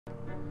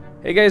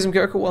Hey guys, I'm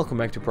Koko. Welcome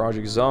back to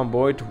Project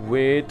Zomboid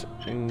with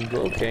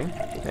Ghul King.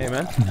 Hey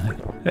man.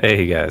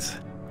 Hey guys.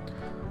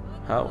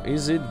 How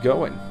is it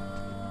going?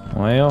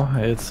 Well,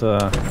 it's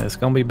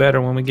gonna be better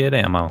when we get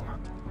ammo.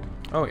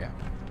 Oh yeah.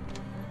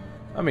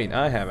 I mean,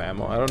 I have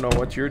ammo. I don't know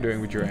what you're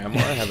doing with your ammo.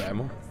 I have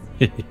ammo.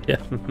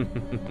 Yeah.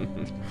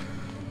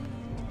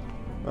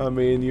 I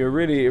mean, you're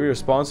really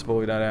irresponsible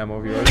with that ammo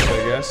of yours,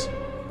 I guess.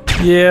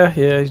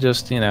 Yeah,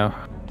 just,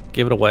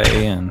 give it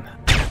away and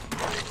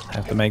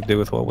have to make do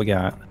with what we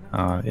got.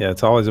 Yeah,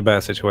 it's always a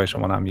bad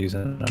situation when I'm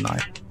using a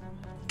knife.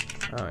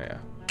 Oh yeah.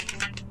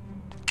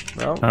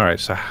 Well, alright,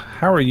 so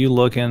how are you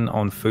looking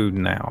on food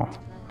now?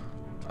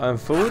 on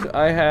food,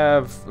 I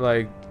have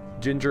like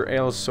ginger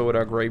ale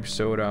soda, grape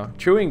soda,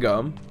 chewing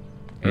gum,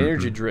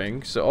 energy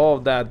drink. So all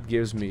of that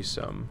gives me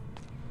some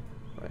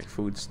like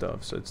food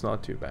stuff, so it's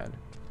not too bad.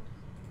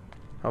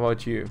 How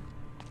about you?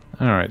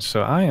 Alright,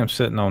 so I am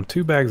sitting on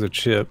 2 bags of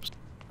chips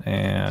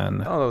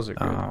and Oh, those are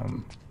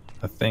good.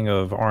 a thing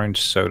of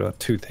orange soda,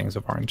 2 things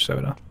of orange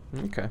soda.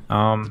 Okay.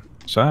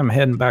 So I'm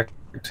heading back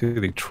to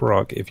the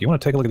truck. If you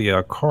want to take a look at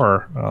the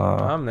car,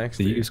 I'm next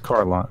to you. used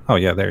car lot. Oh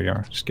yeah, there you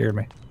are. Scared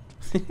me.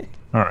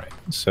 All right,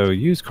 so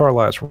used car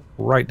lot's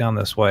right down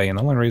this way, and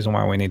the only reason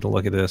why we need to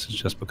look at this is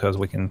just because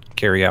we can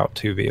carry out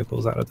 2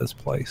 vehicles out of this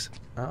place.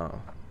 Oh,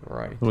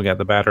 right. We got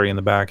the battery in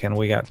the back, and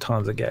we got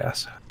tons of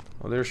gas.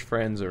 Well, there's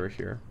friends over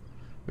here.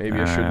 Maybe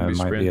I shouldn't be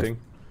sprinting.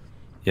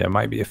 Yeah, it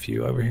might be a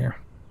few over here.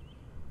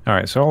 All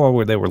right, so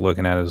all they were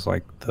looking at is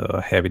like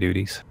the heavy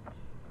duties,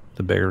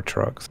 the bigger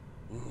trucks.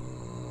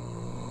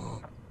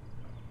 All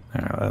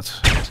right,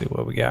 let's see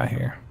what we got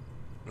here.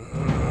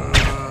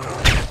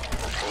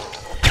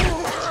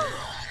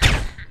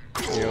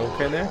 You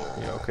okay there?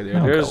 Yeah, okay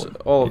there. Oh, There's cool.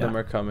 all of them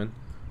are coming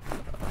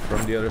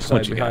from the other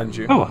side behind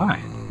you. Oh, hi.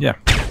 Yeah.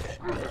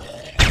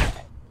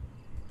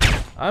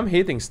 I'm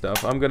hitting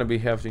stuff. I'm gonna be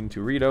having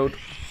to reload.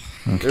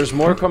 Okay. There's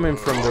more coming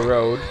from the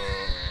road.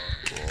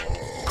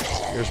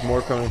 There's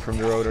more coming from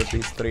the road, at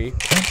least 3.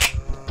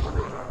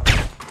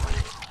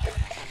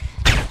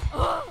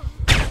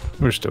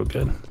 We're still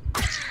good.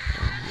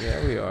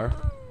 Yeah, we are.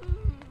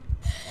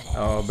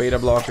 Oh, beta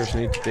blockers.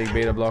 Need to take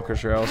beta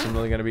blockers or else I'm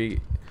not gonna be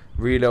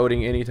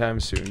reloading anytime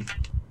soon.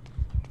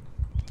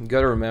 You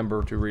gotta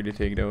remember to really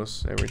take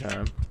those every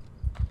time.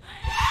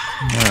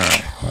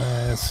 Alright,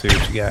 let's see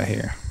what you got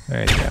here.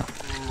 There you go.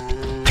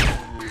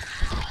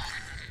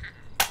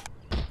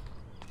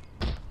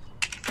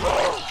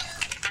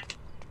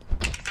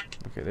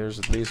 Okay, there's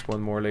at least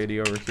one more lady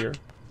over here.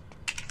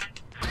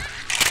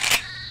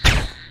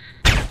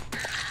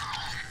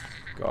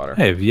 Got her.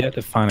 I have yet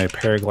to find a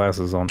pair of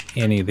glasses on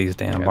any of these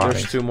damn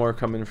bodies. There's 2 more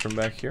coming from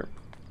back here.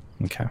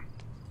 Okay.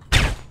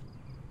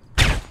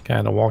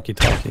 Got a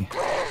walkie-talkie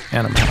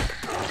and a map.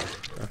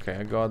 Okay,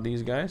 I got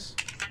these guys.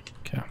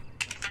 Okay.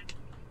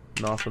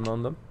 Nothing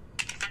on them.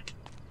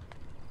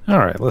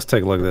 Alright, let's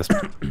take a look at this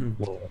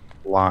little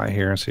lot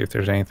here and see if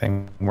there's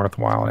anything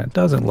worthwhile, and it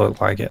doesn't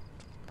look like it.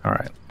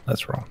 Alright,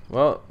 let's roll.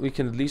 Well, we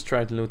can at least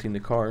try to loot in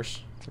the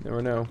cars. You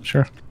never know.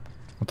 Sure.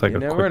 We'll take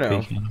a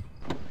quick peek.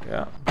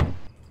 Yeah.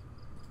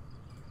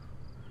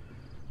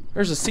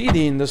 There's a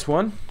CD in this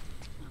one.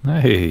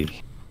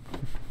 Hey.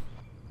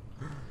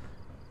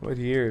 What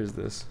year is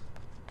this?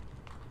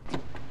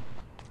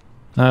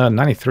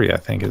 93, I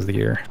think, is the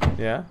year.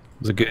 Yeah? It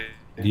was a good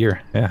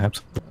year. Yeah,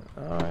 absolutely.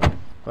 Alright.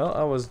 Well,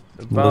 I was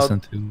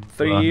about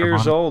 3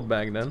 years old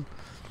back then.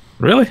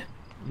 Really?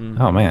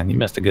 Mm-hmm. Oh, man, you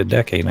missed a good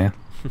decade, man.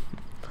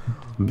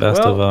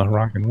 Best of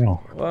rock and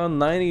roll. Well,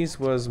 90s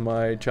was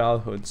my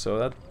childhood,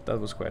 so that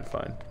was quite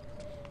fun.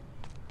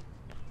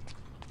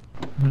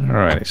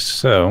 Alrighty,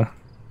 so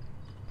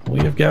we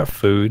have got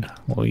food.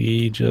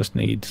 We just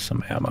need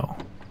some ammo.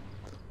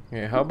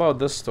 Okay, how about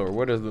this store?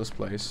 What is this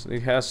place?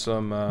 It has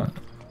some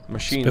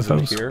machines in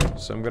here,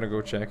 so I'm gonna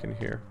go check in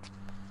here.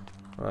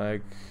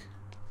 Like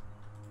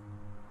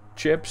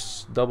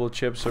chips, double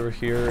chips over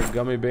here,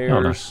 gummy bears. Oh,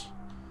 nice.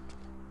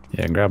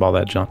 Yeah, grab all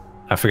that junk.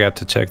 I forgot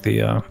to check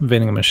the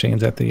vending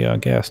machines at the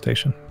gas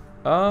station.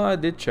 I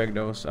did check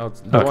those.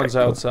 The ones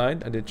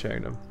outside, I did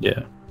check them.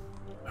 Yeah.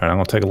 Alright, I'm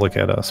gonna take a look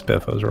at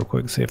Spiffos real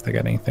quick, see if they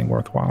got anything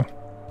worthwhile.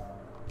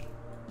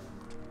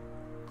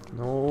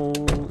 No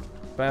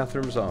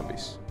bathroom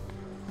zombies.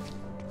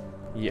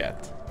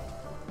 Yet.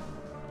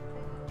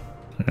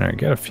 Alright,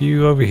 got a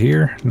few over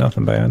here.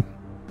 Nothing bad.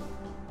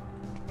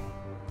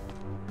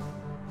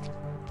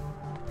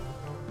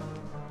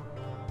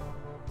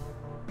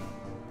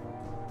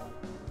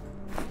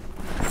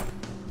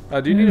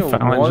 Do you need a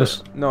water?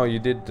 Just... No, you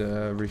did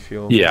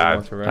refuel. Yeah,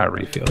 water, right? I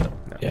refilled it.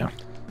 No. Yeah.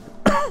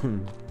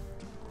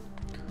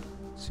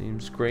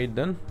 Seems great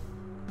then.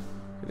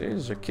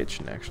 There's a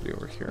kitchen actually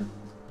over here.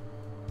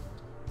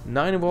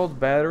 9-volt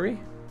battery.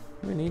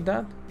 Do we need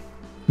that?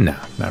 No,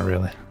 not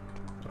really.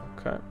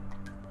 Okay.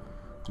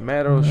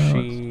 Metal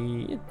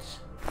sheet.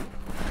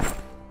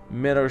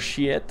 Metal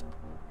sheet.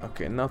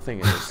 Okay, nothing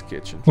in this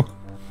kitchen.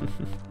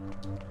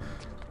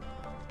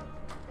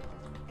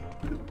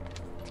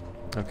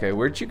 Okay,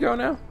 where'd you go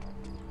now?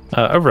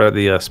 Over at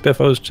the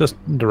Spiffos, just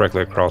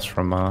directly across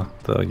from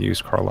the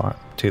used car lot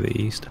to the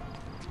east.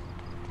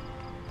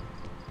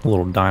 A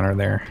little diner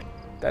there.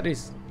 That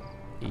is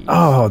east.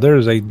 Oh,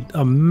 there's a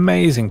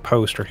amazing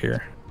poster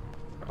here.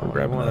 Oh,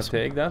 I want to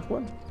take that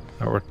one?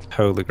 Oh, we're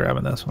totally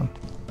grabbing this one.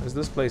 Is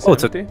this place Oh,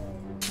 empty?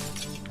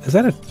 Is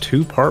that a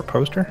 2-part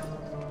poster?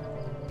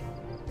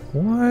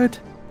 What?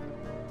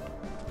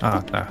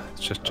 Ah, no,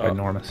 it's just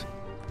ginormous.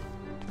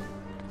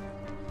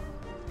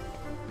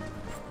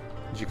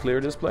 Did you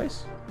clear this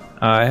place?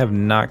 I have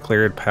not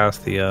cleared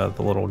past the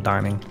little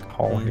dining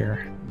hall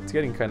here. It's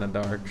getting kind of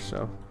dark,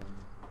 so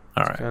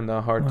all it's right, kind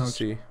of hard to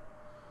see.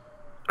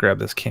 Grab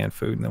this canned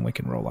food and then we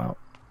can roll out.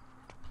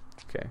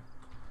 Okay.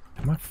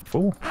 Am I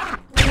full?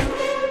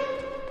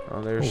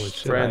 Oh,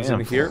 there's friends in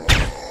here.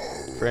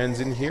 Friends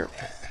in here.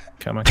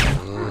 Come on.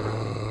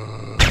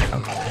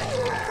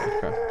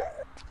 Okay.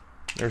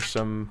 There's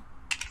some.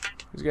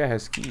 This guy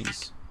has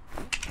keys.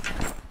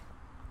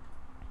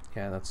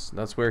 Yeah,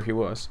 that's where he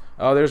was.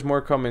 Oh, there's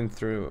more coming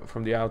through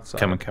from the outside.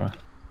 Come on.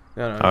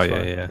 No, Oh, it's yeah,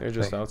 fine. yeah. They're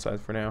just outside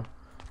for now.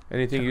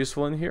 Anything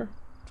useful in here?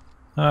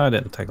 I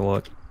didn't take a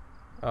look.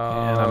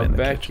 I'm in the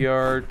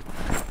backyard.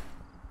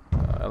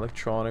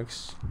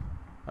 Electronics.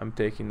 I'm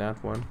taking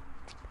that one.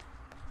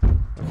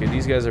 Okay,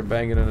 these guys are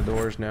banging on the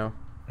doors now.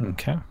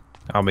 Okay.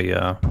 I'll be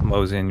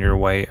moseying your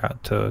way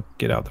out to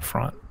get out the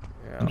front.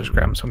 Yeah. I'm just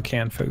grabbing some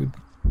canned food.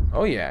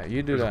 Oh yeah,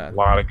 you do that. A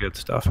lot of good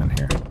stuff in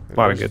here. A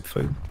lot of good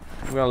food.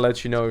 I'm gonna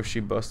let you know if she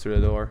busts through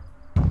the door.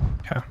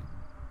 Okay.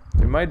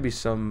 There might be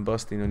some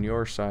busting on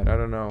your side. I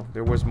don't know.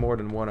 There was more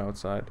than one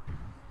outside.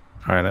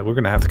 All right, we're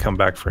gonna have to come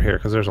back for here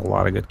because there's a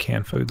lot of good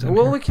canned foods in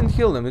well, here. we can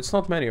kill them. It's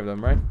not many of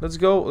them, right? Let's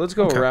go. Let's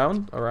go Okay.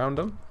 around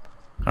them.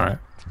 All right.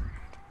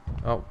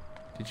 Oh,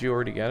 did you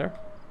already get her?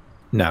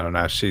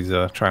 No. She's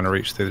trying to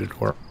reach through the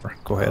door.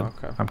 Go ahead. Oh,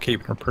 okay. I'm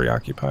keeping her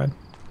preoccupied.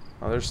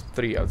 Oh, there's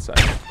 3 outside.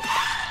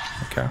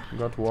 Okay.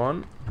 Got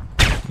 1.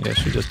 Yeah,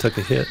 she just took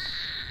a hit.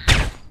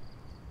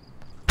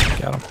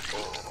 Got him.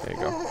 There you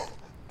go.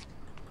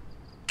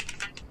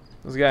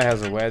 This guy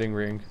has a wedding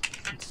ring.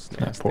 It's That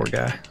nasty. poor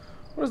guy.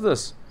 What is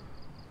this?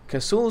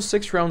 Kasul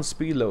 6-round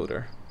speed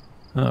loader.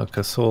 Oh,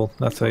 Kasul.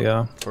 That's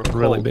a For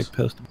really Colt. big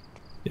pistol.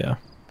 Yeah.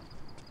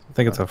 I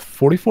think it's a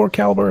 44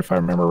 caliber if I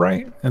remember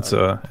right. It's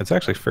it's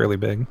actually fairly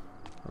big.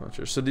 I'm not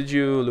sure. So did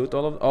you loot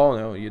all of? Oh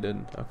no, you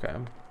didn't. Okay.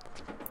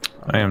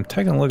 I am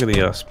taking a look at the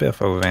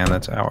Spiffo van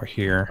that's out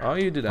here. Oh,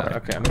 you did that. Right.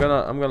 Okay, I'm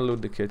gonna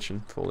loot the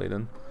kitchen fully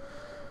then.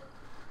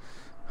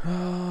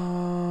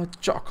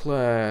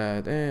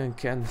 Chocolate and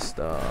canned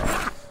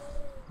stuff.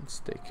 Let's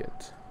take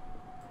it.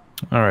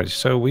 Alright,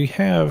 so we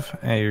have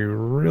a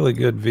really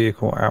good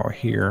vehicle out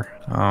here.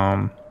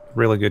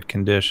 Really good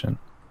condition.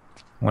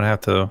 I'm gonna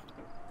have to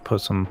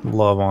put some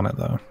love on it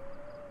though.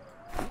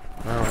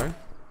 Alright.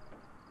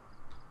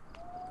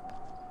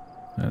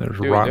 There's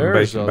Dude, rotten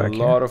there's bacon a back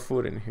lot here. of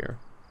food in here.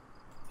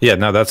 Yeah,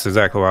 no, that's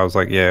exactly why I was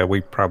like, yeah, we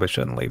probably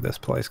shouldn't leave this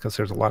place because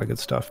there's a lot of good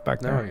stuff back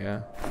Oh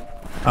there.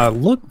 yeah.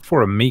 Look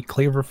for a meat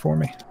cleaver for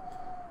me.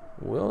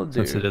 Will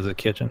do. Since it is a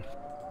kitchen.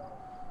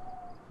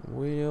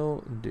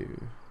 Will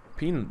do.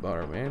 Peanut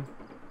butter, man.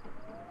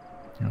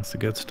 That's the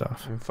good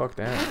stuff. And fuck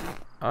that.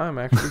 I'm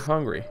actually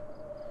hungry.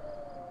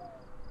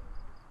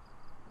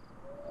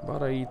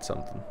 But I eat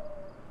something.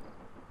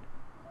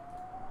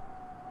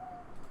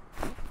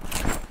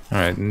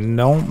 Alright,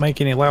 don't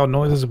make any loud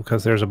noises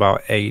because there's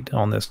about 8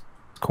 on this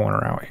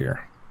corner out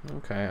here.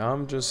 Okay,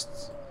 I'm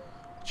just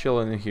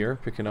chilling in here,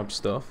 picking up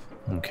stuff.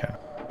 Okay.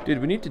 Dude,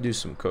 we need to do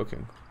some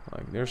cooking.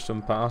 Like, there's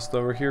some pasta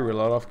over here with a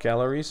lot of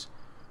calories.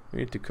 We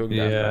need to cook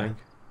that thing.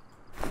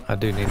 I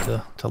do need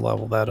to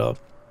level that up.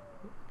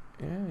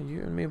 Yeah,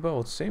 you and me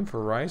both. Same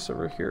for rice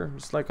over here.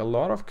 It's like a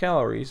lot of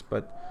calories,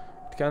 but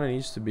it kind of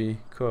needs to be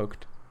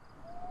cooked.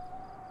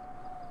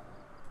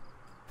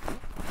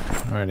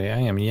 Alrighty, I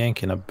am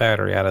yanking a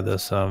battery out of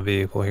this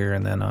vehicle here,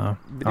 and then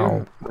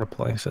I'll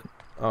replace it.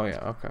 Oh yeah,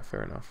 okay,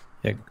 fair enough.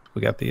 Yeah,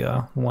 we got the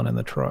one in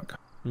the truck.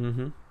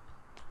 Mm-hmm.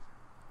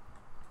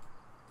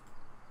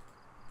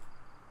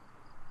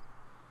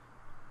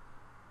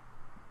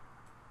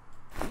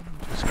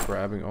 Just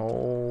grabbing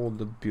all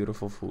the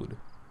beautiful food.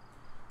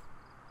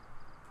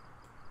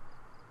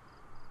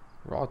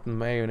 Rotten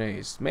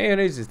mayonnaise.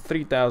 Mayonnaise is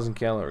 3,000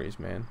 calories,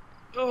 man.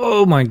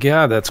 Oh my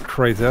god, that's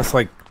crazy. That's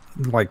like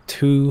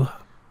 2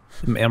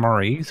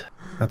 MREs.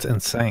 That's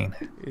insane.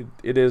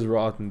 It is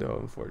rotten though,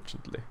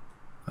 unfortunately.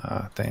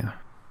 Damn.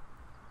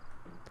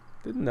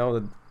 Didn't know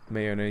that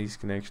mayonnaise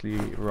can actually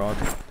rot.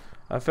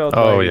 I felt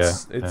Oh, like yeah,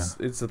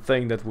 it's a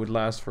thing that would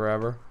last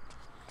forever.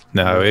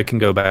 No, it can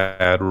go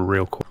bad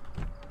real quick.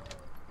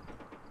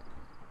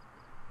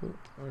 Ooh,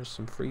 there's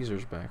some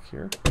freezers back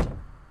here.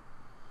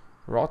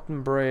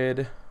 Rotten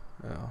bread.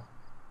 Oh,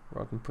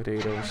 rotten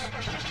potatoes.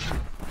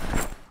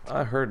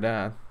 I heard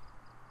that.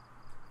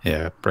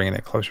 Yeah, bringing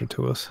it closer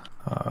to us.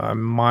 I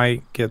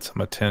might get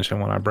some attention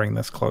when I bring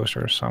this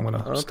closer, so I'm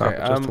gonna stop it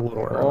just a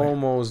little early.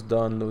 Almost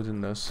done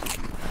looting this.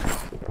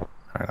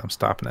 Alright, I'm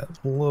stopping it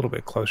a little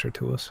bit closer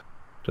to us,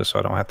 just so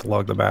I don't have to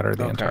lug the battery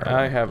the entire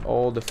way. I have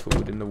all the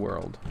food in the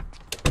world.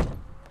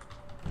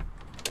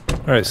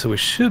 Alright, so we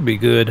should be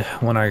good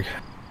when I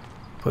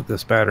put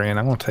this battery in.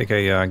 I'm going to take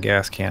a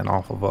gas can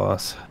off of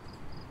us.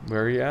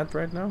 Where are you at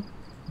right now?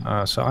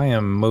 So I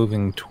am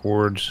moving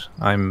towards...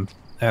 I'm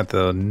at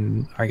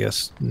the, I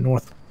guess,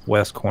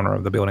 northwest corner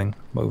of the building,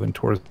 moving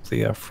towards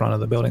the front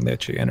of the building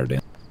that you entered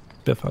in.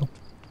 Biffo.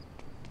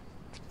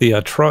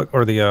 The truck,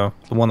 or the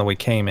one that we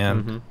came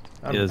in,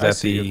 is at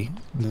the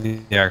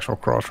actual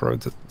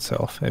crossroads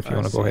itself, if you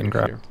want to go ahead and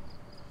grab it.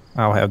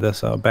 I'll have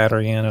this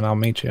battery in and I'll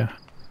meet you.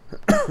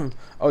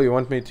 Oh, you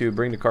want me to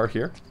bring the car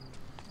here?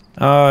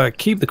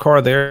 Keep the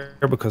car there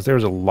because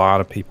there's a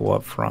lot of people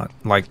up front.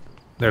 Like,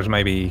 there's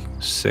maybe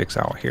 6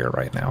 out here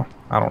right now.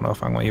 I don't know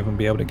if I'm going to even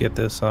be able to get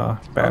this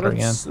battery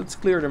in. Let's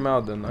clear them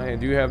out then. I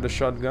do have the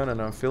shotgun and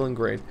I'm feeling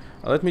great.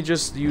 Let me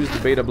just use the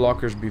beta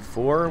blockers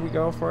before we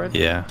go for it.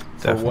 Yeah,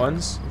 for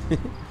once.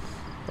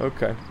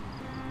 Okay.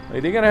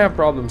 Like, they're gonna have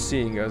problems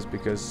seeing us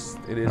because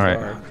it is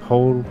dark.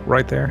 Hold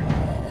right there.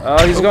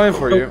 He's going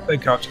for you. They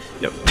caught you.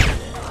 Yep.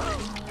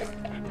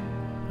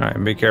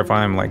 Alright, be careful.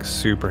 I'm like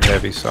super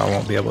heavy, so I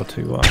won't be able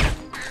to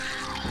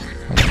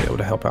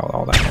help out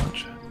all that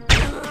much.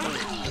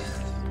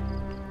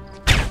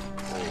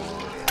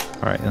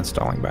 Alright,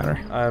 installing battery.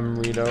 I'm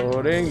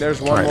reloading. There's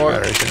one more.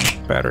 Battery's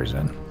in. Battery's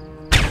in.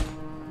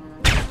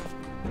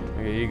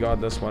 Okay, you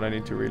got this one. I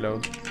need to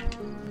reload.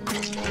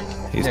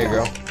 There you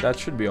go. That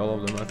should be all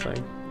of them, I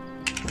think.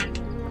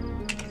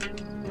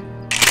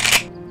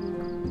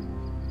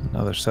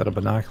 Another set of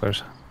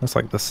binoculars. That's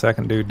like the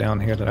second dude down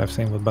here that I've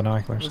seen with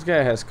binoculars. This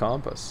guy has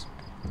compass.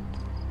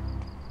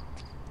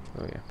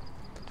 Oh yeah.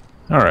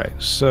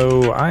 Alright,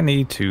 so I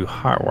need to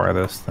hotwire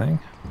this thing.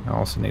 I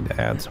also need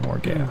to add some more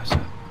gas.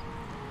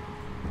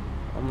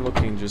 I'm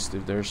looking just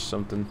if there's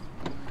something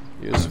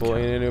useful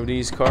in any of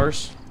these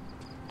cars.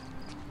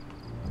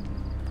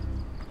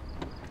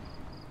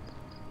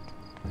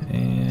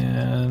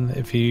 And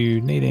if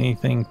you need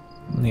anything,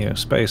 you know,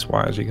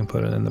 space-wise, you can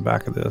put it in the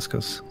back of this,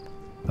 because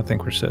I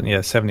think we're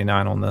sitting,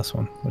 79 on this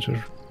one, which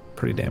is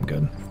pretty damn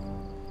good.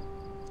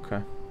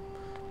 Okay.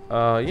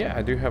 Yeah,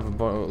 I do have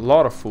a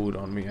lot of food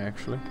on me,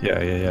 actually.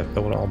 Yeah.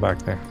 Throw it all back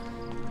there.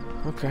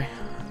 Okay.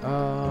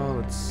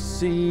 Let's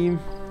see.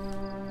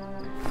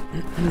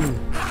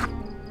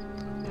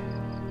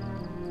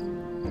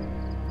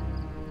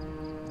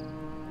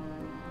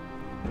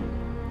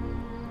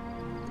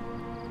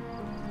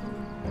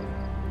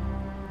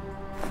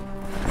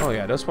 Oh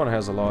yeah, this one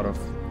has a lot of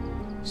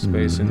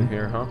space in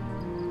here, huh?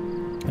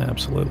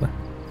 Absolutely.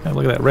 Hey,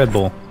 look at that Red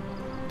Bull.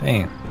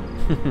 Damn.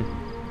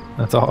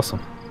 That's awesome.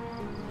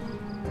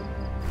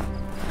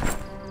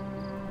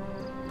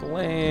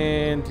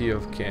 Plenty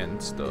of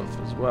canned stuff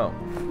as well.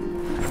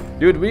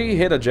 Dude, we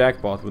hit a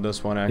jackpot with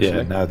this one, actually.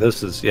 Yeah, no,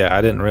 this is... Yeah,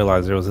 I didn't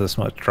realize there was this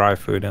much dry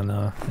food in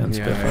Spiffo.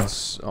 Yeah,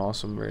 it's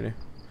awesome, really.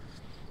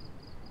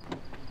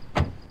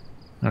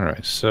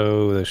 Alright,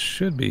 so this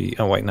should be...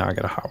 Oh, wait, now I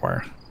got a hot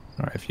wire.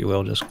 Alright, if you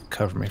will, just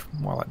cover me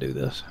while I do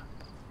this.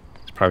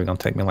 It's probably going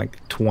to take me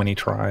like 20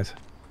 tries.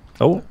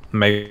 Oh,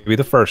 maybe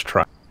the first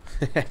try.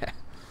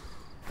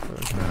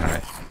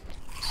 Alright.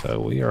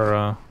 So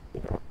we're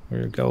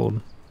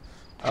gold.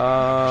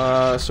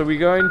 So we're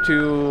going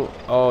to...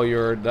 Oh,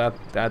 you're that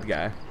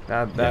guy.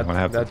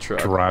 That truck.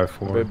 Drive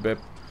for Bip.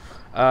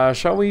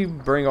 Shall we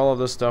bring all of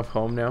this stuff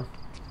home now?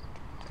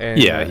 And,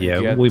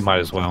 yeah, we might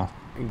as well.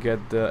 And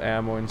get the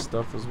ammo and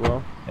stuff as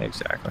well.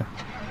 Exactly.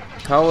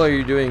 How are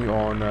you doing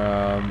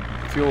on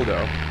fuel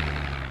though?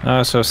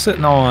 So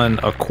sitting on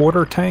a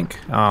quarter tank.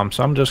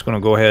 So I'm just going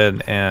to go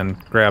ahead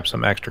and grab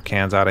some extra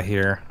cans out of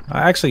here.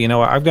 Actually, you know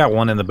what? I've got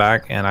one in the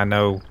back, and I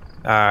know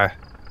I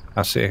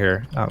sit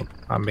here.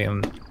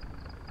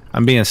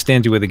 I'm being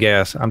stingy with the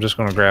gas. I'm just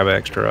going to grab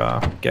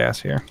extra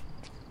gas here.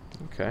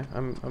 Okay,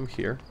 I'm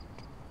here.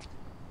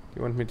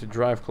 You want me to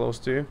drive close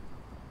to you?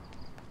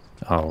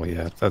 Oh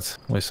yeah,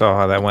 we saw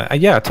how that went.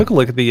 Yeah, I took a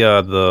look at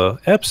the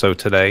episode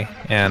today,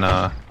 and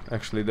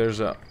actually, there's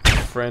a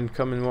friend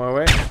coming my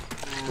way.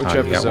 Which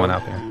episode? You got one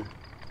out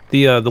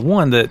there. The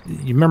one that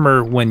you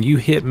remember when you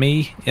hit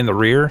me in the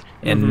rear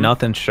and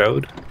nothing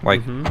showed,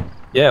 like.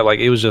 Yeah, like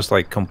it was just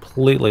like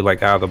completely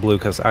like out of the blue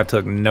because I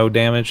took no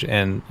damage,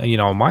 and you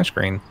know on my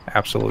screen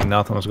absolutely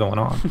nothing was going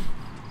on.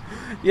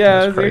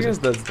 Yeah, I guess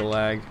that's the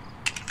lag.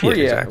 Where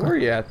you exactly. at? Where are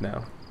you at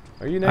now?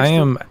 Are you next? I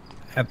am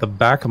at the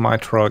back of my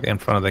truck in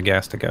front of the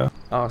gas to go.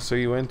 Oh, so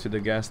you went to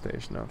the gas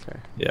station? Okay.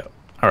 Yeah.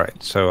 All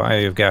right. So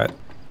I've got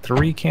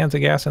 3 cans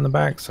of gas in the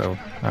back, so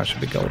I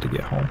should be good to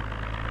get home.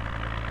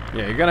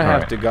 Yeah, you're gonna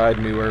have to guide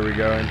me where we're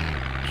going.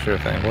 Sure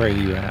thing. Where are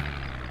you at?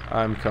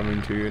 I'm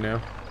coming to you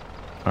now.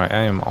 Alright, I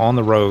am on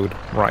the road,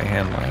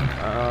 right-hand lane.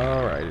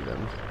 Alrighty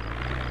then.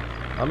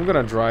 I'm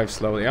gonna drive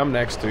slowly. I'm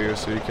next to you,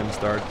 so you can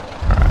start.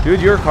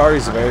 Dude, your car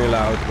is very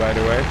loud, by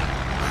the way.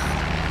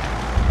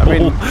 I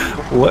mean...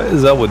 What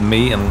is up with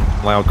me and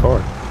loud car?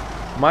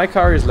 My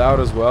car is loud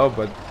as well,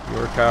 but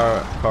your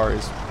car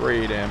is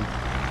pretty damn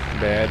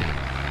bad.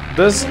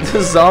 This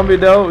zombie,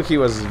 though, he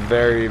was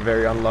very,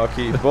 very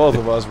unlucky. Both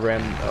of us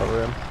ran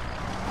over him.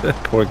 That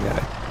poor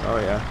guy. Oh,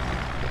 yeah.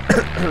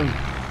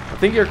 I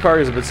think your car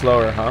is a bit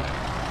slower, huh?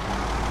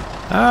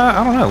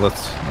 I don't know.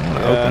 I'm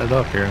gonna open it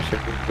up here and see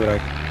what I.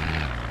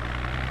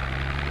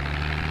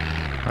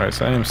 All right,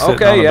 so I am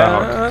sitting on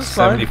about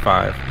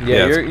 75. Fine.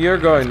 Yeah, you're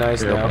going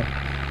nice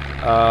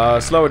now.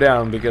 Slow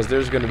down because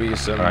there's gonna be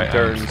some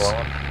turns.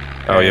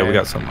 Oh yeah, we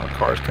got some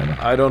cars coming.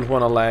 I don't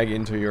want to lag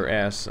into your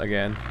ass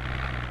again.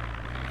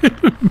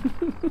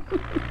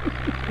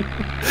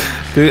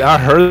 Dude, I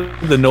heard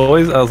the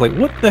noise. I was like,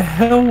 "What the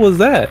hell was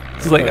that?"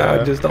 It's like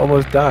I just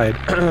almost died.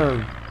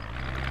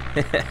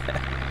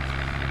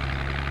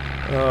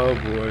 Oh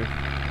boy.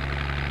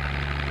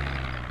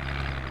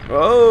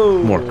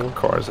 Oh. More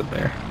cars in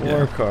there.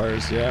 More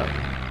cars, yeah.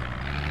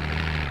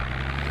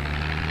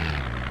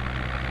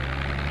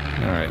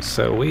 All right,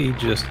 so we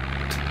just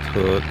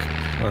took.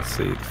 Let's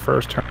see, the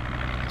first turn.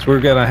 So we're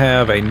gonna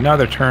have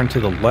another turn to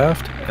the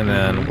left, and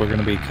then we're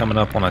gonna be coming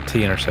up on a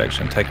T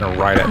intersection, taking a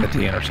right at the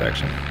T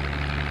intersection,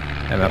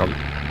 and that'll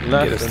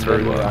get us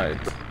through. Right.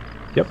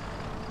 Yep.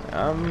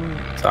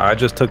 So I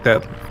just took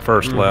that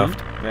first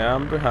left. Yeah,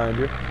 I'm behind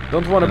you.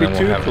 Don't want to be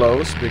too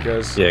close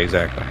because. Yeah,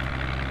 exactly.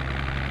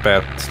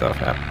 Bad stuff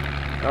happens.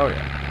 Oh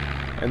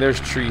yeah, and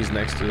there's trees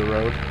next to the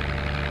road.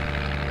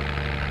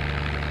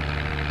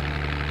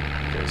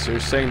 Okay, so you're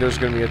saying there's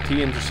gonna be a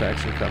T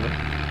intersection coming?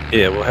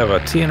 Yeah, we'll have a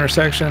T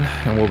intersection,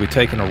 and we'll be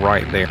taking a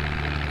right there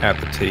at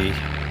the T.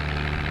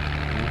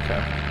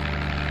 Okay.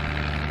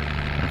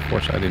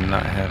 Unfortunately, I do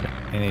not have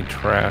any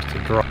trash to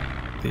drop.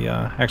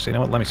 Actually, you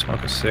know what? Let me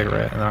smoke a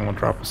cigarette, and then I'm gonna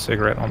drop a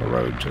cigarette on the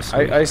road. Just so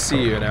I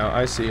see you now.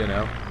 I see you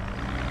now.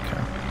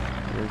 Okay.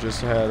 You're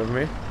just ahead of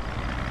me.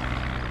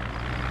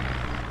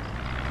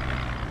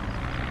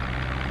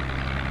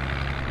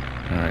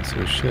 All right, so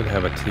we should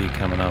have a T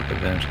coming up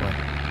eventually.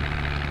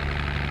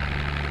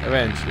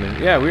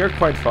 Eventually, yeah, we are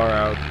quite far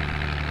out.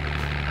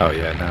 Oh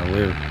yeah, no,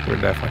 we're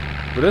definitely.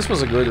 But this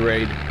was a good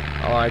raid.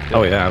 I liked it.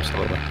 Oh yeah,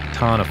 absolutely.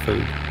 Ton of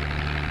food.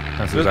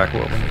 That's exactly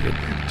what we needed.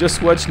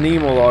 Just watch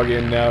Nemo log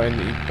in now and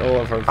eat all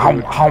of our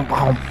food.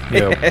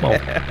 Yeah, well,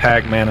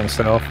 Pac-Man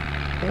himself.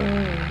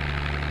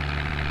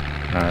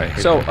 All right.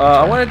 So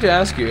I wanted to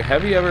ask you: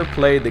 have you ever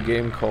played the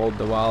game called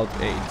The Wild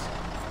 8?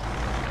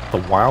 The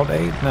Wild 8?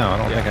 No, I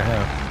don't think I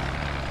have.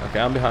 Okay,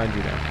 I'm behind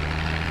you now.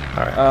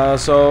 All right.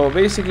 So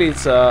basically,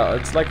 it's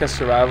like a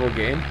survival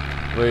game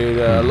with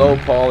low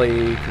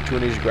poly,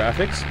 cartoonish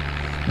graphics.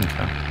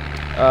 Okay.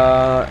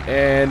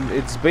 And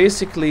it's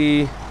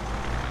basically.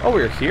 Oh,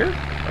 we're here?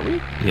 Are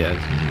we? Yeah,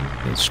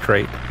 it's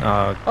straight.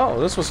 Oh,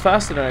 this was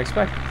faster than I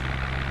expected.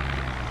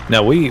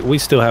 No, we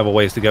still have a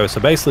ways to go. So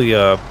basically,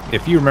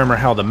 if you remember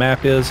how the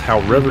map is, how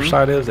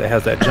Riverside is, it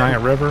has that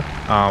giant river.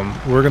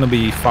 We're going to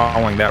be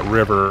following that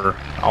river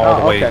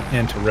all the way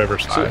into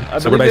Riverside.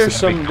 So I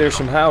believe there's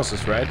some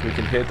houses, right? We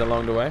can hit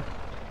along the way.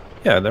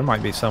 Yeah, there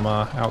might be some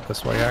out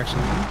this way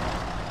actually.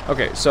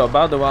 Okay, so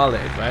about the Wild 8,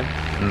 right?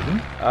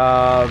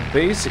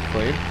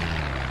 Basically,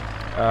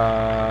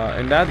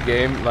 in that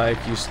game, like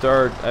you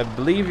start, I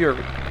believe your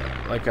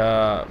like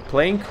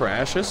plane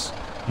crashes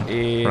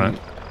in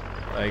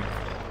like.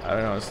 I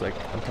don't know, it's like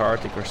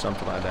Antarctic or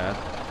something like that.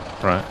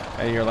 Right.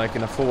 And you're like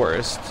in a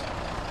forest.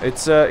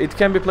 It's it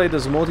can be played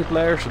as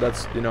multiplayer, so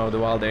that's, you know, the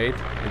Wild 8.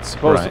 It's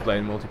supposed to play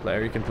in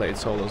multiplayer. You can play it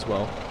solo as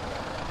well.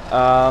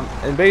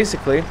 And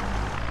basically,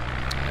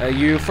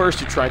 you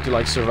try to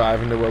like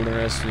survive in the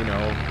wilderness, you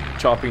know,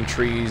 chopping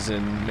trees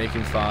and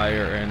making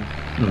fire and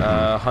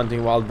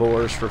hunting wild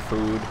boars for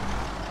food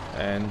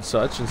and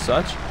such.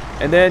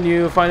 And then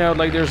you find out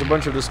like there's a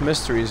bunch of this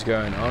mysteries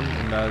going on,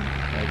 and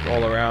like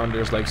all around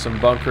there's like some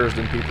bunkers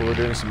and people are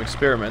doing some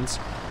experiments.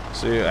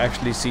 So you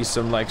actually see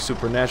some like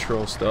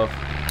supernatural stuff.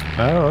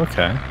 Oh,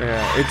 okay.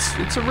 Yeah,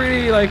 it's a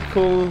really like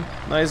cool,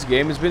 nice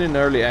game. It's been in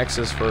early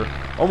access for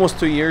almost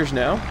 2 years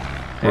now,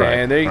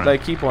 and they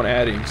like keep on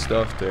adding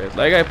stuff to it.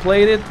 Like I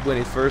played it when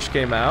it first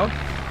came out,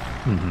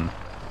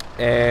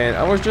 and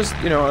I was just,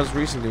 you know, I was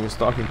recently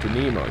talking to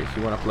Nemo if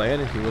you want to play it,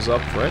 and he was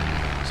up for it.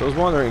 So I was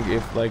wondering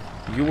if like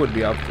you would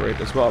be up for it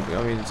as well.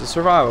 I mean, it's a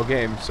survival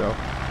game, so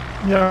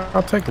yeah,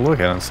 I'll take a look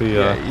at it and see.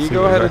 Yeah, you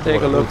go ahead and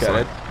take a look at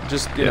it.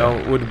 Just, you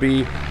know, would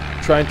be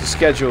trying to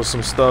schedule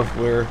some stuff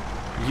where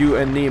you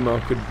and Nemo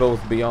could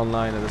both be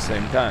online at the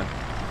same time.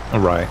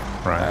 Right.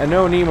 I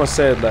know Nemo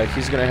said like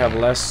he's gonna have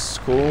less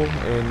school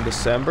in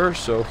December,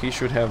 so he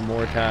should have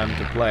more time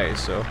to play.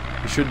 So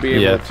he should be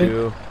able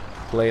to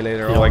play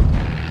later on. Like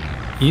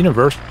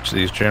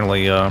universities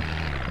generally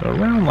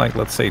around like,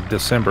 let's say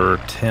December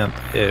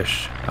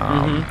 10th-ish,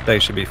 they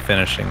should be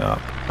finishing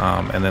up,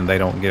 and then they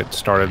don't get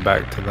started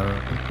back to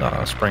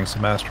the spring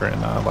semester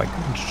in like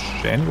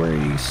January,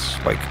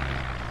 like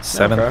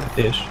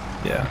 7th-ish.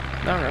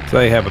 Yeah. So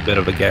they have a bit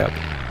of a gap.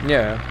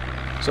 Yeah.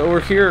 So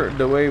over here,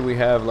 the way we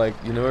have like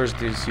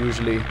universities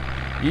usually,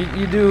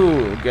 you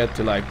do get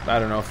to like, I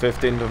don't know,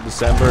 15th of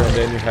December, and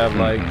then you have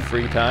like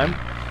free time,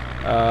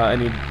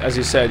 and you, as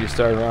you said, you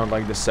start around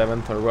like the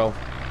 7th, or well,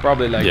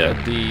 probably like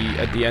at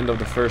the end of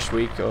the first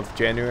week of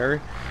January.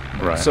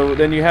 Right. So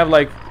then you have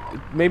like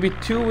maybe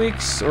 2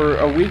 weeks or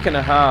a week and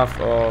a half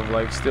of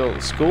like still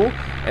school,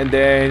 and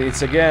then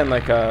it's again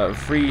like a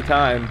free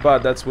time,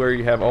 but that's where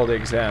you have all the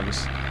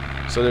exams.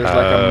 So there's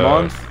like a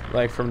month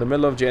like from the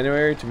middle of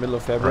January to middle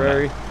of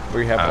February,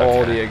 where you have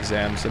all the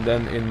exams, and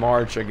then in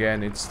March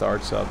again it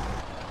starts up.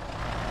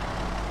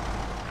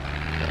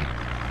 Okay.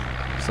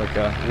 It's like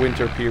a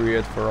winter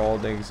period for all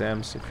the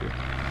exams if you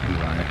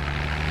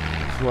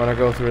want to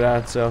go through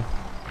that. So,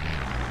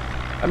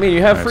 I mean,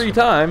 you have free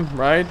time,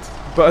 right?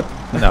 But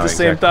at the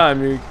same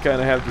time, you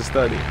kind of have to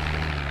study.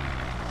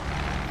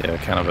 Yeah,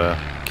 kind of a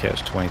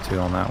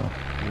catch-22 on that one.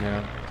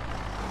 Yeah.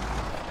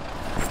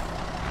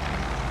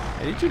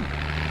 Hey, did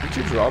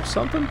you drop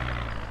something?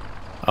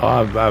 Oh,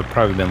 I've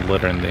probably been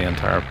littering the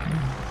entire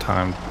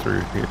time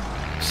through here.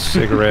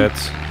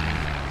 Cigarettes,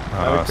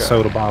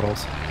 soda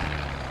bottles.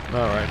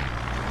 All right.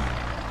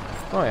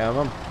 Oh yeah,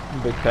 I'm a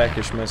big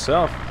package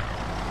myself.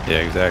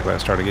 Yeah, exactly. I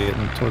started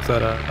getting towards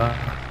that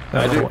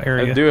little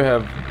area. I do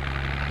have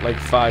like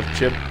 5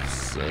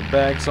 chips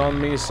bags on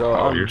me, so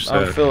I'm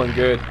feeling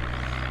good.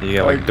 You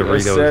got like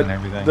Doritos and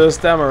everything. This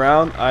time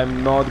around,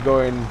 I'm not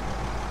going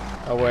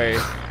away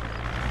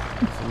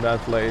from that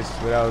place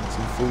without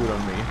some food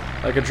on me.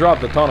 Like, I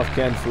dropped a ton of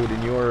canned food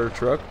in your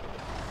truck.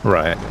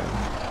 Right.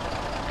 Yeah.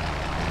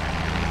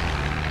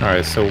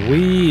 Alright, so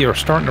we are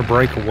starting to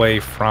break away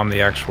from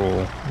the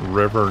actual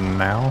river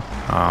now.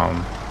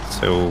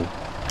 So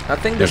I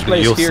think this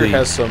place here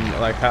has some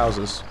like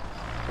houses,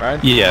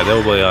 right? Yeah,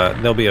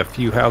 there'll be a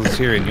few houses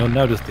here, and you'll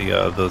notice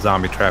the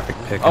zombie traffic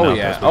picking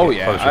up. Oh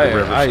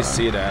yeah, I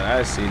see that.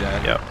 I see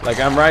that. Yep. Like,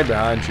 I'm right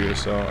behind you,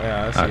 so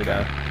yeah, I see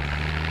that.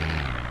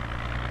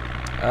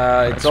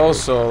 It's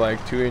also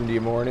like 2 in the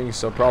morning,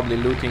 so probably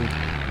looting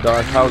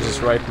dark houses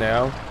right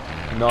now,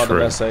 not the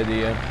best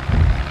idea.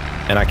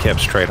 And I kept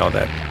straight on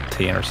that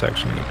T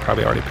intersection. You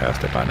probably already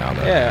passed it by now,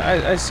 though.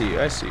 Yeah, I see you.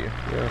 I see you.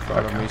 You're in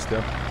front of me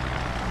still.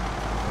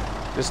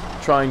 Just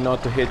trying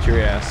not to hit your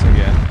ass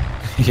again.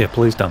 Yeah,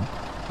 please don't.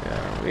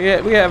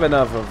 Yeah, we have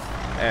enough of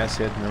ass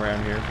hitting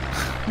around here.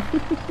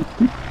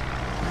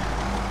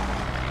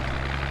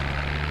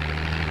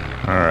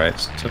 Alright,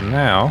 so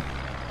now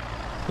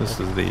this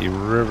is the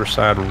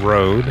Riverside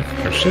Road.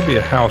 There should be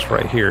a house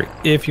right here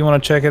if you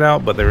want to check it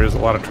out, but there is a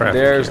lot of traffic.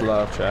 There's a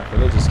lot of traffic.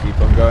 Let's just keep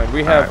on going.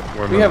 We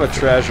have a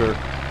treasure.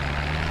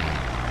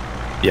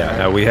 Yeah,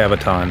 no, we have a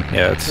ton.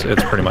 Yeah, it's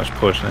pretty much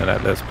pushing it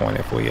at this point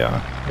if we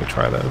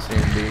try those.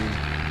 Indeed.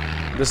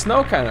 The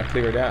snow kind of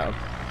cleared out.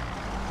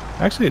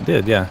 Actually, it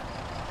did, yeah.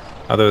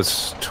 Although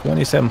it's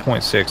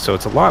 27.6, so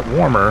it's a lot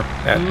warmer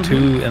at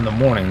 2 in the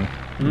morning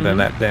than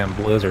that damn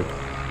blizzard.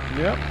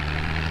 Yep.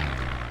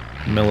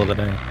 Middle of the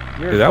day.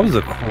 Dude, that was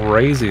the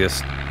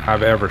craziest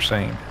I've ever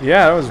seen.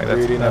 Yeah, that was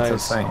really nice.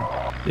 That's insane.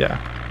 Yeah.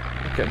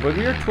 Okay, but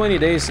we're 20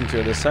 days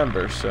into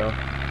December, so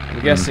I'm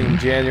guessing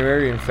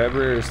January and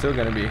February are still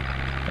going to be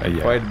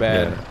quite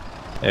bad.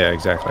 Yeah,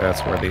 exactly.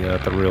 That's where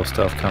the real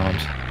stuff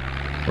comes.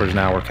 Whereas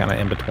now we're kind of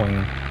in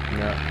between.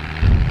 Yeah.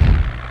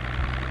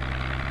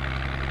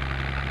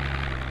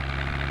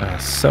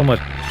 So much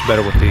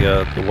better with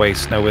the way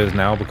snow is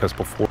now, because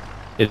before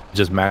it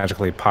just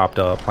magically popped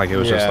up, like it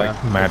was just like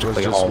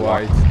magically all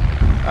white.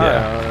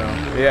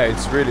 Yeah,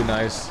 it's really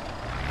nice.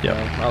 Yeah,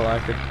 I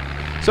like it.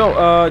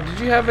 So, did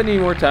you have any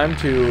more time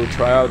to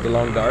try out the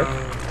Long Dark?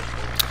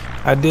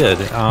 I did.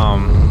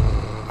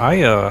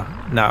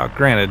 Now,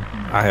 granted,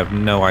 I have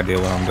no idea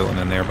what I'm doing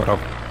in there, but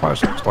I've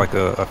watched like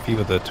a few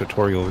of the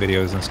tutorial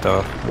videos and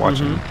stuff,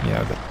 watching,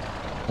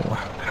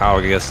 how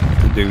I guess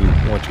to do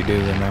what you do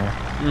in there.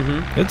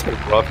 It's a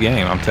rough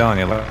game, I'm telling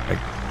you. Like,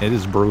 it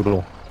is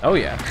brutal. Oh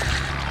yeah.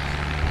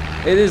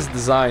 It is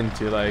designed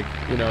to, like,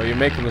 you know, you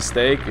make a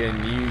mistake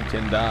and you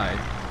can die.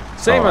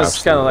 Same as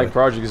kind of like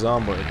Project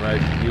Zomboid,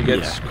 right? You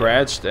get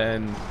scratched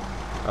and,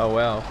 oh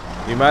well.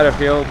 You might have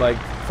killed like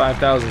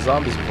 5,000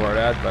 zombies before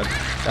that, but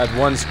that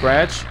one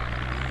scratch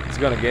is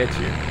gonna get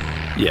you.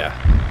 Yeah.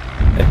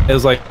 It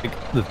was like,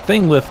 the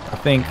thing with, I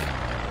think,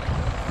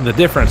 the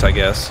difference, I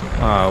guess,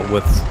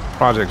 with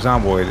Project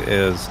Zomboid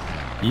is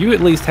you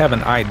at least have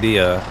an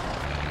idea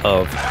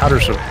of how to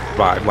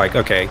survive. Like,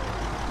 okay,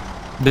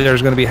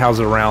 there's going to be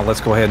houses around.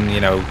 Let's go ahead and, you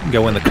know,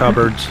 go in the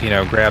cupboards, you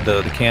know, grab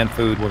the canned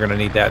food. We're going to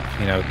need that,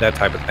 you know, that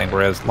type of thing.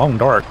 Whereas Long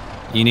Dark,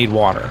 you need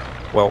water.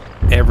 Well,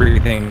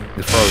 everything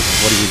is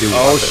frozen. What do you do?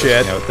 Oh,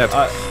 shit. You know, that's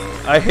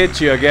I hit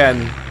you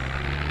again.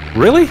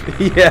 Really?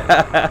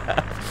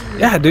 Yeah.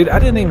 Yeah, dude, I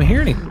didn't even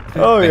hear anything.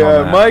 Oh,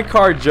 yeah. My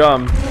car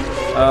jumped.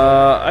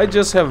 I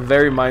just have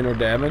very minor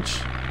damage.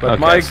 But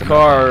my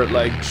car,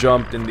 like,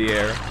 jumped in the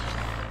air.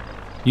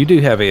 You do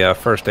have a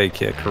first aid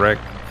kit,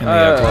 correct? In the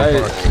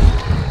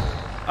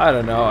I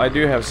don't know. I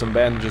do have some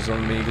bandages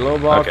on me. Glow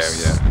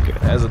box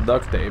has a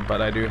duct tape,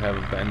 but I do have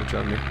a bandage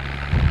on me.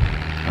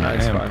 I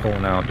am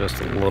pulling out just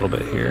a little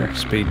bit here,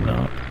 speeding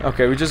up.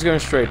 Okay, we're just going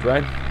straight,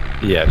 right?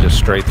 Yeah, just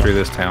straight through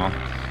this town.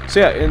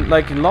 So yeah, in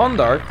Long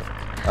Dark,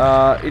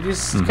 it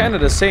is kind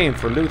of the same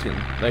for looting.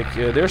 Like,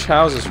 there's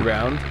houses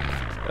around.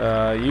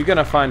 You're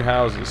gonna find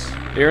houses.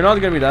 There are not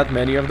gonna be that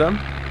many of them,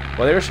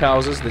 but there's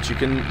houses that you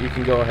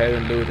can go ahead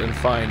and loot and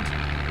find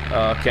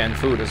canned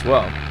food as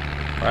well,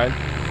 right?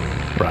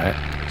 Right.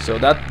 So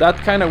that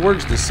kind of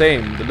works the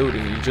same. The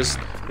looting, you just,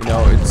 you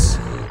know,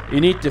 you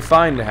need to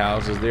find the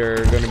houses. There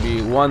are going to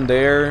be one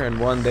there and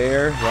one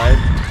there,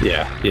 right?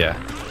 Yeah, yeah.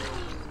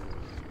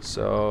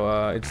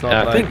 So it's not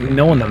I like... think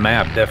knowing the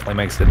map definitely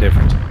makes a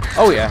difference.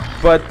 Oh yeah,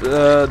 but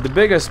the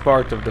biggest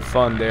part of the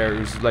fun there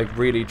is like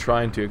really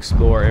trying to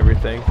explore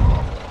everything.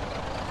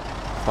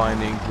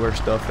 Finding where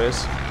stuff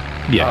is.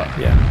 Yeah,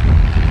 yeah.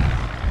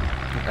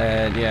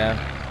 And yeah,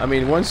 I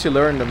mean, once you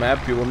learn the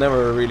map, you will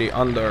never really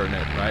unlearn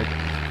it, right?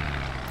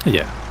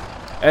 Yeah.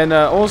 And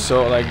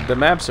also, like, the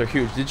maps are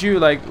huge. Did you,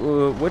 like,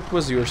 what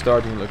was your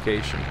starting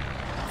location?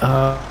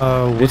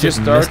 Did you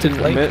start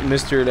in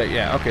Mystery Lake?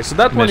 Yeah, okay. So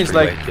that one is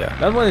like,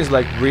 that one is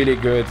like really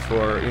good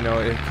for, you know,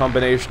 a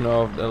combination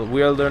of the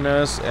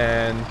wilderness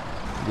and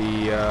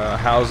the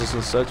houses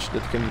and such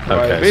that can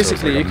provide. Okay, basically,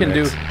 so it's like you can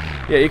mix. do,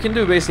 yeah, you can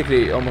do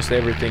basically almost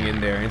everything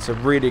in there. It's a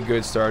really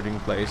good starting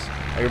place,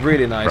 like a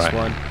really nice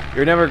one.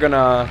 You're never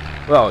gonna,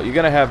 well, you're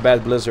gonna have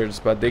bad blizzards,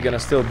 but they're gonna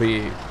still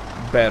be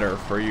better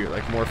for you,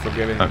 like more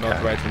forgiving,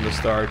 not right from the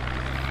start.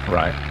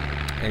 Right.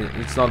 And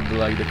it's not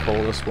like the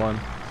coldest one.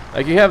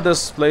 Like you have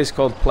this place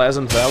called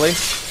Pleasant Valley.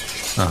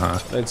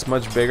 It's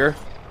much bigger,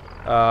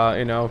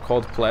 you know,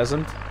 called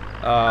Pleasant.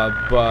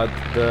 But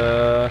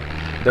the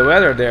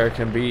weather there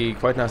can be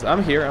quite nasty.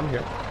 I'm here.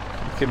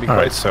 It can be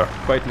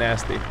quite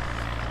nasty.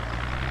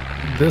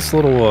 This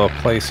little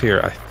place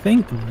here, I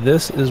think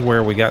this is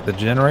where we got the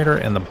generator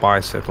and the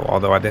bicycle,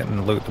 although I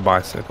didn't loot the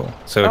bicycle.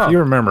 So if you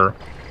remember,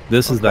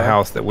 this is the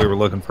house that we were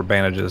looking for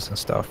bandages and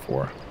stuff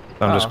for.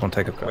 So I'm just going to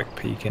take a quick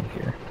peek in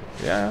here.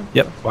 Yeah.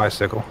 Yep,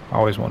 bicycle. I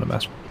always want to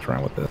mess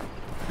around with this.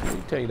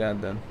 You take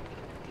that then.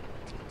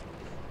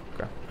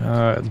 Okay.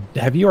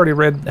 Have you already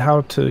read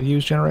how to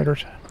use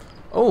generators?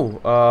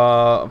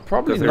 Oh,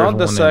 probably not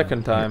the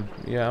second time.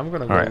 Yeah, I'm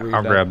gonna go read that.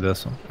 I'll grab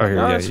this one. Oh, here,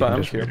 no, yeah, that's fine.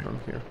 I'm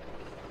here.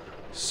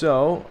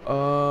 So,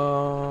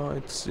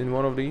 it's in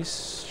one of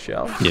these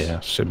shelves. Yeah,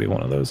 should be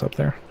one of those up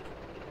there.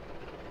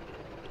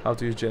 How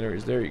to use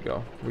generators. There you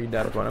go. Read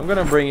that one. I'm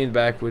gonna bring it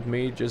back with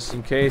me just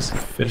in case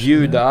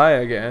you die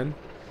again.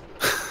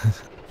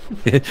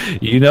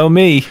 You know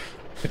me.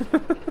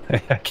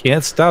 I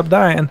can't stop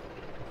dying.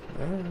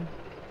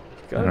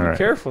 Gotta be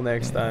careful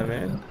next time,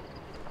 man.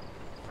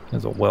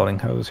 There's a welding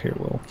hose here.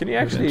 Can you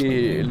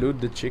actually loot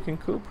the chicken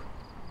coop?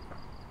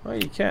 Oh,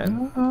 you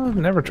can. I've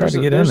never tried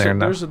to get in there.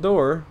 There's a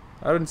door.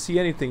 I don't see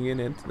anything in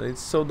it.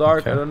 It's so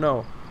dark. I don't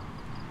know.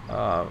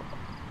 I'm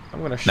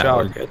gonna shout.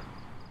 We're good.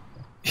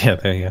 Yeah,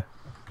 there you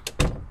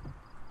go.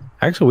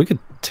 Actually, we could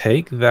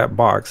take that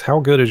box. How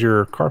good is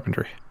your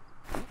carpentry?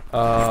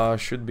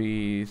 Should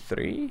be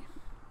 3.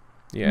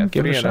 Yeah,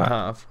 give 3 it a and a shot.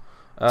 half.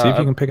 See if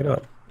you can pick it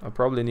up. I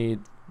probably need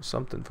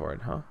something for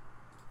it, huh?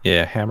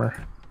 Yeah,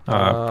 hammer.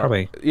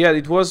 Probably. Yeah,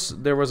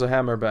 there was a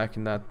hammer back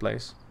in that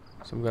place.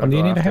 So I'm gonna go do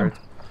you need a after hammer? it.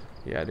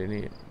 Yeah, do I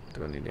need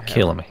a hammer?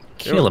 Kill me.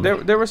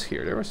 There was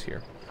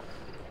here.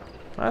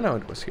 I know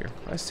it was here.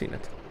 I seen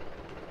it.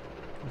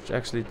 I was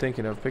actually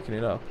thinking of picking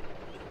it up.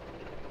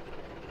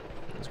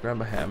 Let's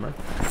grab a hammer.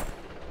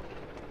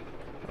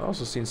 I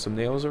also seen some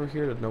nails over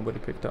here that nobody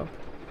picked up.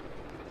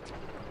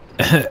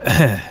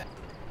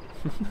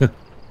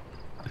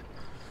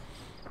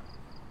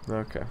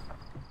 Okay,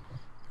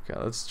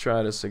 let's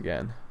try this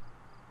again.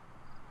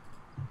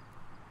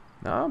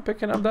 Now I'm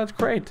picking up that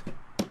crate.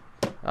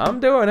 I'm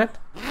doing it.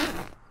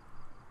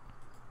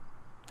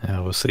 Yeah,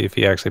 we'll see if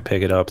you actually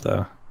pick it up,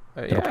 though.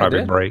 It'll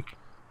probably break.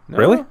 No,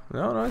 really?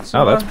 No, it's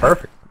that's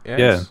perfect.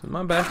 Yeah, it's in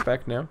my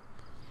backpack now.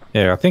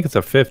 Yeah, I think it's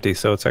a 50,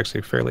 so it's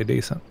actually fairly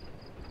decent.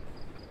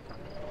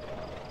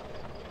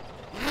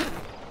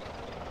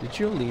 Did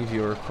you leave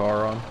your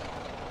car on?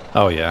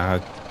 Oh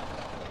yeah,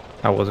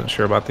 I wasn't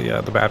sure about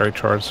the battery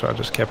charge, so I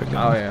just kept it going.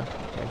 Oh yeah,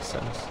 makes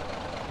sense.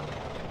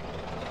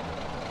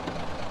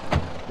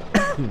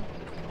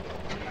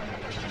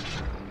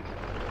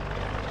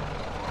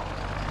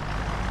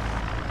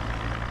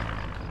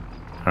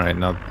 All right,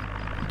 now.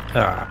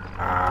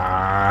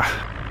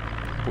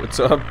 What's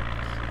up?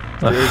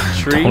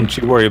 Tree? Don't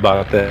you worry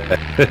about that.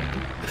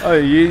 Oh,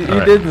 you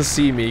didn't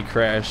see me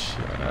crash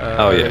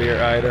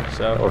earlier either,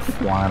 so. Or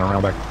flying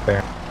around back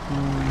there.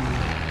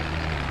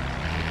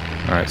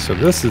 Alright, so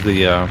this is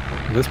the,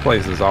 this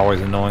place is always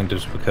annoying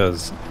just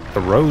because the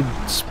road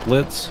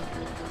splits,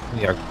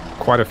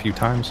 quite a few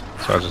times,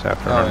 so I just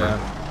have to remember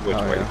which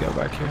way to go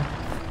back here.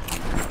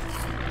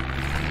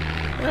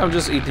 Yeah, I'm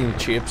just eating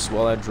chips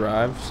while I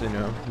drive, so,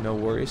 no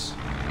worries.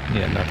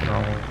 Yeah, nothing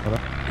wrong with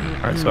that.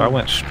 Alright, so I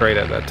went straight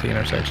at that T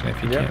intersection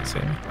if you can't see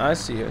me. I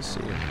see you.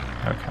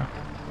 Okay.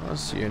 I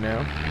see you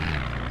now.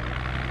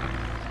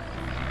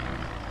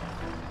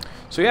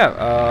 So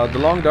yeah, the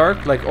Long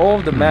Dark, like all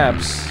of the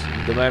maps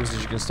that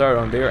you can start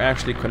on, they're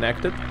actually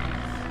connected.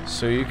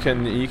 So you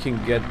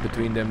can get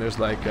between them. There's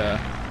like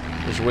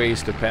there's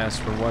ways to pass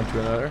from one to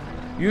another.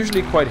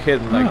 Usually quite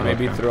hidden, like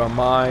maybe through a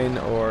mine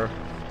or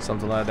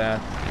something like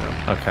that.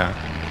 Okay.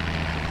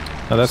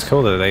 Oh, that's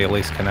cool that they at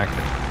least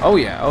connected. Oh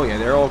yeah,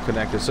 they're all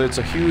connected. So it's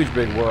a huge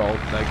big world.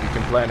 Like you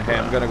can plan, hey,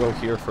 I'm gonna go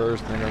here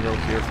first, and then I'm gonna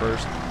go here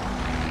first.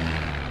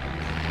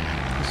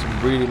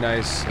 Some really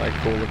nice, like,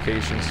 cool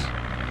locations.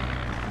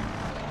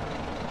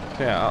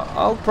 Yeah,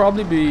 I'll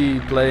probably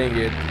be playing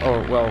it,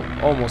 or well,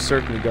 almost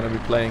certainly gonna be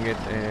playing it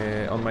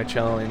on my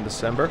channel in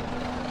December.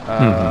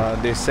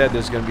 They said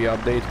there's gonna be an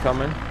update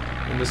coming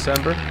in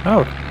December.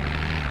 Oh.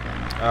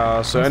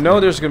 So I know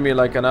there's gonna be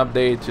like an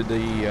update to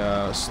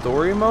the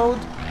story mode.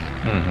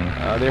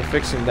 They're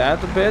fixing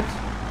that a bit,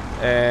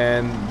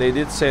 and they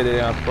did say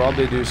they'll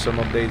probably do some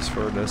updates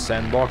for the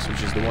Sandbox,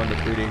 which is the one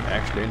that really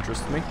actually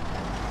interests me.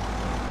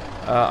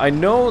 I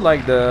know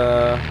like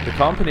the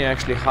company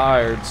actually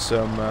hired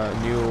some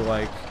new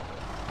like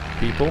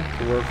people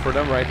to work for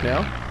them right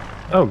now.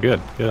 Oh,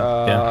 good, good.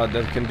 Yeah.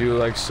 That can do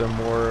like some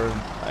more,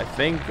 I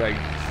think, like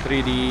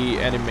 3D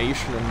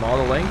animation and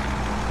modeling.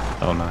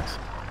 Oh, nice.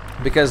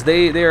 Because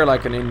they are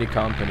like an indie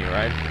company,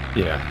 right?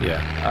 Yeah,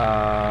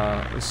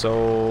 yeah.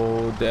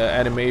 So the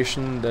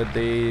animation that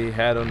they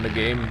had on the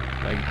game,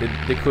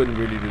 like they couldn't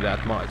really do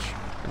that much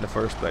in the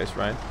first place,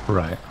 right?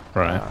 Right,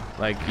 right.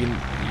 Like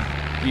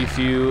if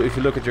you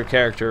look at your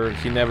character,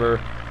 he never,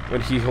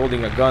 when he's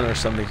holding a gun or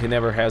something, he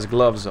never has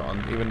gloves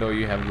on, even though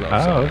you have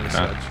gloves on and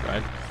such,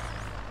 right?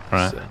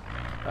 Right. So,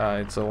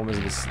 it's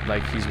almost this,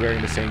 like he's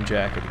wearing the same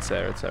jacket,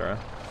 etc., etc.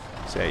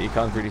 So yeah, you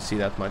can't really see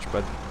that much,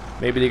 but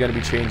maybe they're gonna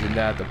be changing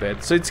that a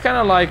bit. So it's kind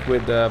of like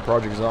with the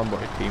Project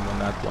Zomboid team on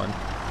that one.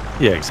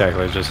 Yeah,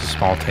 exactly. It's just a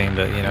small team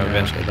that, you know,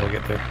 eventually they'll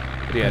get there.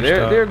 But yeah,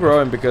 they're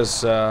growing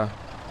because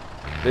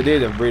they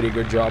did a really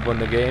good job on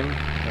the game,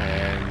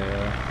 and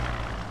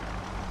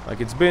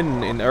like it's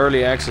been in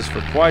early access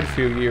for quite a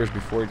few years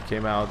before it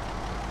came out.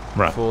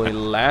 Right. Fully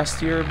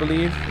last year, I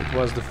believe it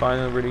was the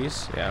final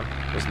release. Yeah,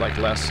 it was like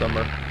last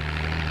summer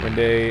when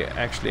they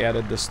actually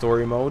added the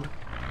story mode.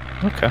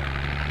 Okay.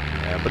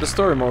 Yeah, but the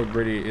story mode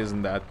really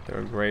isn't that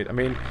great. I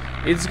mean,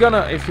 it's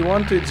gonna, if you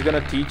want to, it's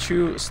gonna teach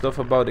you stuff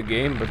about the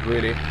game, but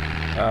really,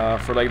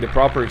 for like the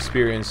proper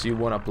experience, you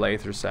wanna play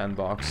through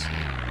Sandbox.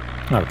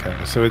 Okay,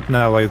 so it,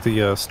 now like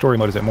the story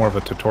mode, is it more of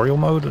a tutorial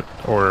mode,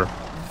 or?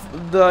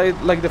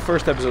 Like the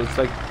first episode, it's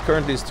like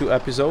currently it's 2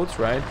 episodes,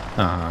 right?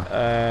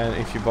 And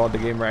if you bought the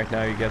game right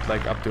now, you get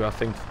like up to, I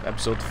think,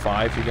 episode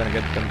 5. You're gonna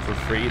get them for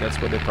free.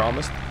 That's what they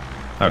promised.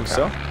 Okay.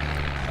 So,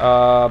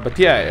 but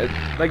yeah,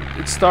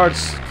 it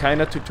starts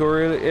kind of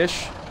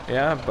tutorial-ish,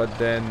 yeah. But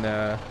then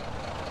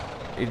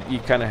you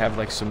kind of have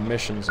like some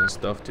missions and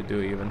stuff to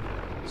do even.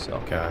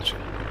 So. Gotcha.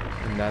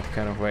 In that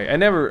kind of way, I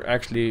never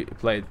actually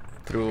played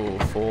through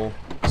full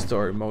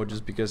story mode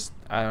just because,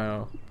 I don't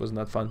know, it was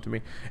not fun to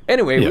me.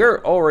 Anyway, we're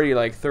already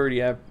like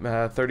 30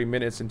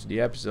 minutes into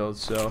the episode,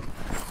 so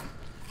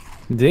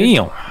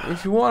damn.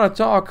 If you want to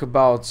talk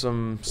about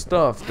some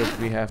stuff that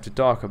we have to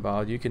talk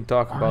about, you can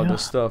talk about the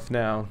stuff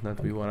now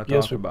that we want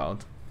to talk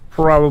about.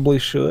 Probably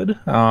should.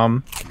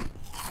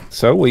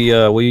 So we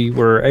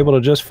were able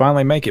to just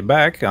finally make it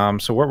back.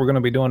 So what we're going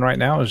to be doing right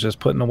now is just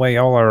putting away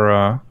all our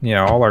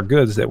all our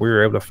goods that we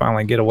were able to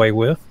finally get away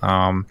with.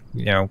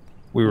 You know,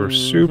 we were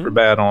super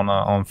bad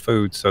on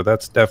food, so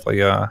that's definitely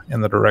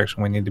in the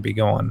direction we need to be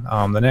going.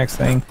 The next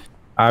thing,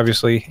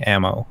 obviously,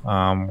 ammo.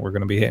 We're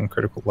going to be hitting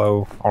critical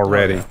low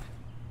already.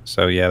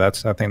 So yeah,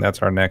 I think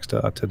that's our next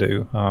to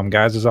do.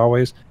 Guys, as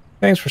always,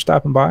 thanks for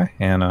stopping by,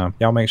 and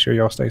y'all make sure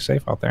y'all stay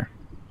safe out there.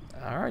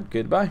 All right,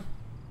 goodbye.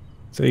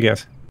 See you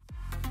guys.